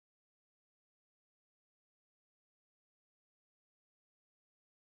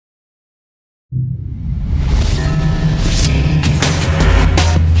The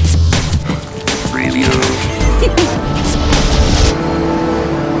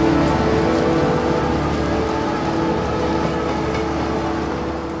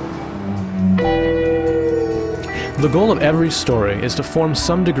goal of every story is to form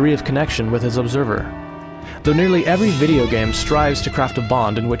some degree of connection with its observer. Though nearly every video game strives to craft a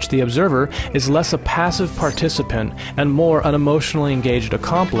bond in which the observer is less a passive participant and more an emotionally engaged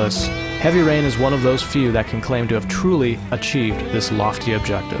accomplice, Heavy Rain is one of those few that can claim to have truly achieved this lofty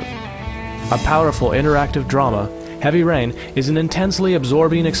objective. A powerful interactive drama, Heavy Rain is an intensely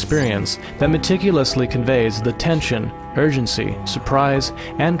absorbing experience that meticulously conveys the tension, urgency, surprise,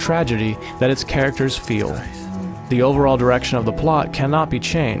 and tragedy that its characters feel. The overall direction of the plot cannot be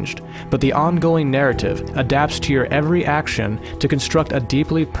changed, but the ongoing narrative adapts to your every action to construct a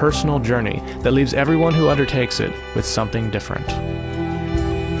deeply personal journey that leaves everyone who undertakes it with something different.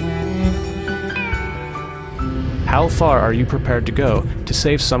 How far are you prepared to go to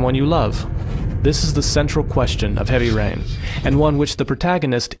save someone you love? This is the central question of Heavy Rain, and one which the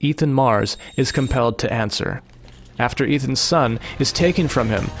protagonist, Ethan Mars, is compelled to answer. After Ethan's son is taken from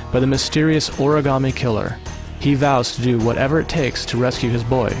him by the mysterious origami killer, he vows to do whatever it takes to rescue his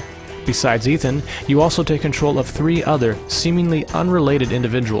boy. Besides Ethan, you also take control of 3 other, seemingly unrelated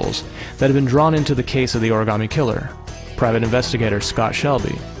individuals that have been drawn into the case of the origami killer. Private investigator Scott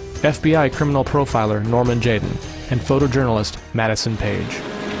Shelby, FBI criminal profiler Norman Jayden, and photojournalist Madison Page.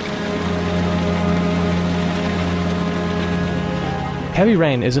 Heavy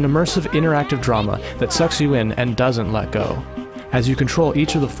Rain is an immersive interactive drama that sucks you in and doesn't let go. As you control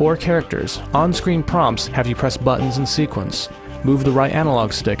each of the 4 characters, on-screen prompts have you press buttons in sequence, move the right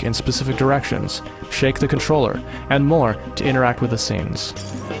analog stick in specific directions, shake the controller, and more to interact with the scenes.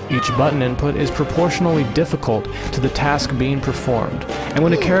 Each button input is proportionally difficult to the task being performed, and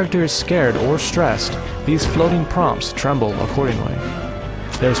when a character is scared or stressed, these floating prompts tremble accordingly.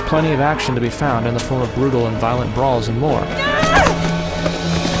 There's plenty of action to be found in the form of brutal and violent brawls and more.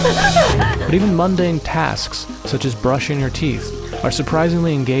 But even mundane tasks, such as brushing your teeth, are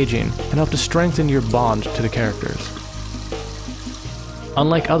surprisingly engaging and help to strengthen your bond to the characters.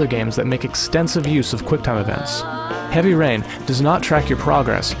 Unlike other games that make extensive use of QuickTime events, Heavy Rain does not track your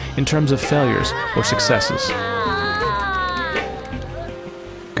progress in terms of failures or successes.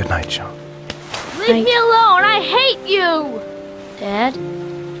 Good night, John. Leave me alone! I hate you! Dad?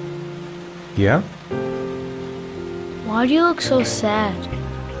 Yeah? Why do you look so sad?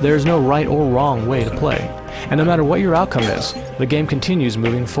 There is no right or wrong way to play, and no matter what your outcome is, the game continues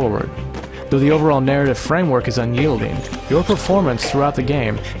moving forward. Though the overall narrative framework is unyielding, your performance throughout the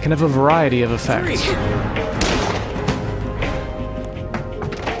game can have a variety of effects.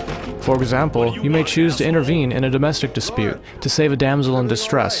 For example, you may choose to intervene in a domestic dispute to save a damsel in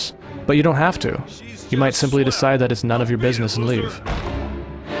distress, but you don't have to. You might simply decide that it's none of your business and leave.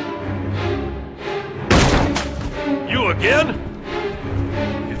 You again?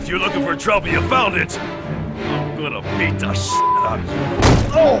 If you're looking for trouble, you found it! I'm gonna beat the shit out of you.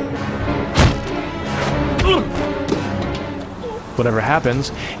 Whatever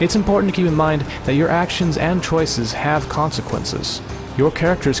happens, it's important to keep in mind that your actions and choices have consequences. Your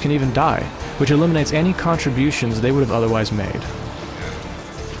characters can even die, which eliminates any contributions they would have otherwise made.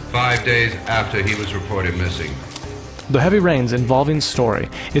 5 days after he was reported missing. Though Heavy Rain's involving story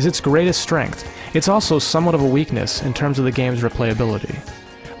is its greatest strength, it's also somewhat of a weakness in terms of the game's replayability.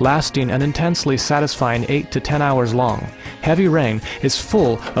 Lasting an intensely satisfying 8 to 10 hours long, Heavy Rain is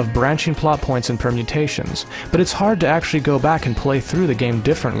full of branching plot points and permutations, but it's hard to actually go back and play through the game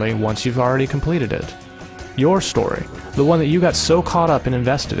differently once you've already completed it. Your story, the one that you got so caught up and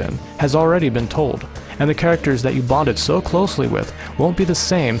invested in, has already been told, and the characters that you bonded so closely with won't be the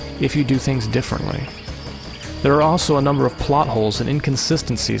same if you do things differently. There are also a number of plot holes and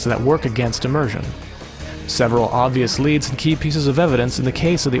inconsistencies that work against immersion. Several obvious leads and key pieces of evidence in the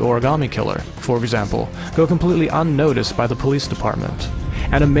case of the origami killer, for example, go completely unnoticed by the police department.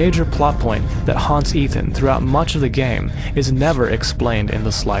 And a major plot point that haunts Ethan throughout much of the game is never explained in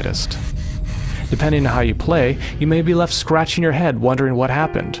the slightest. Depending on how you play, you may be left scratching your head wondering what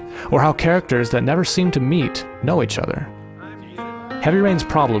happened, or how characters that never seem to meet know each other. Heavy Rain's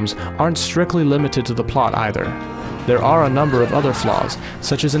problems aren't strictly limited to the plot either. There are a number of other flaws,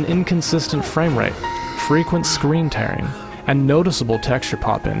 such as an inconsistent frame rate, frequent screen tearing, and noticeable texture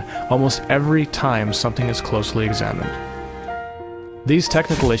pop-in almost every time something is closely examined. These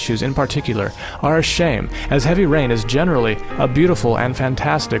technical issues in particular are a shame, as Heavy Rain is generally a beautiful and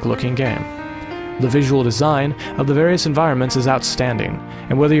fantastic looking game. The visual design of the various environments is outstanding,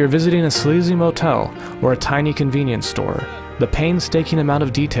 and whether you're visiting a sleazy motel or a tiny convenience store, The painstaking amount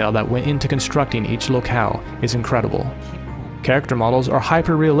of detail that went into constructing each locale is incredible. Character models are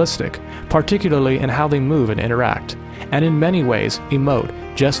hyper-realistic, particularly in how they move and interact, and in many ways emote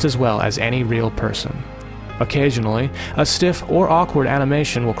just as well as any real person. Occasionally, a stiff or awkward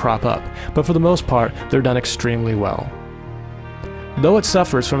animation will crop up, but for the most part, they're done extremely well. Though it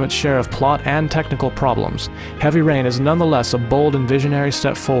suffers from its share of plot and technical problems, Heavy Rain is nonetheless a bold and visionary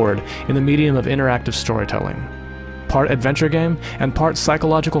step forward in the medium of interactive storytelling. Part adventure game and part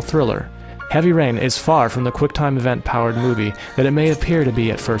psychological thriller, Heavy Rain is far from the QuickTime event-powered movie that it may appear to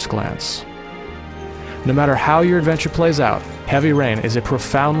be at first glance. No matter how your adventure plays out, Heavy Rain is a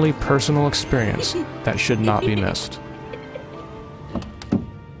profoundly personal experience that should not be missed.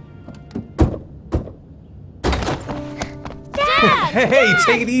 Hey,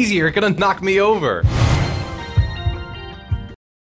 take it easy, you're gonna knock me over.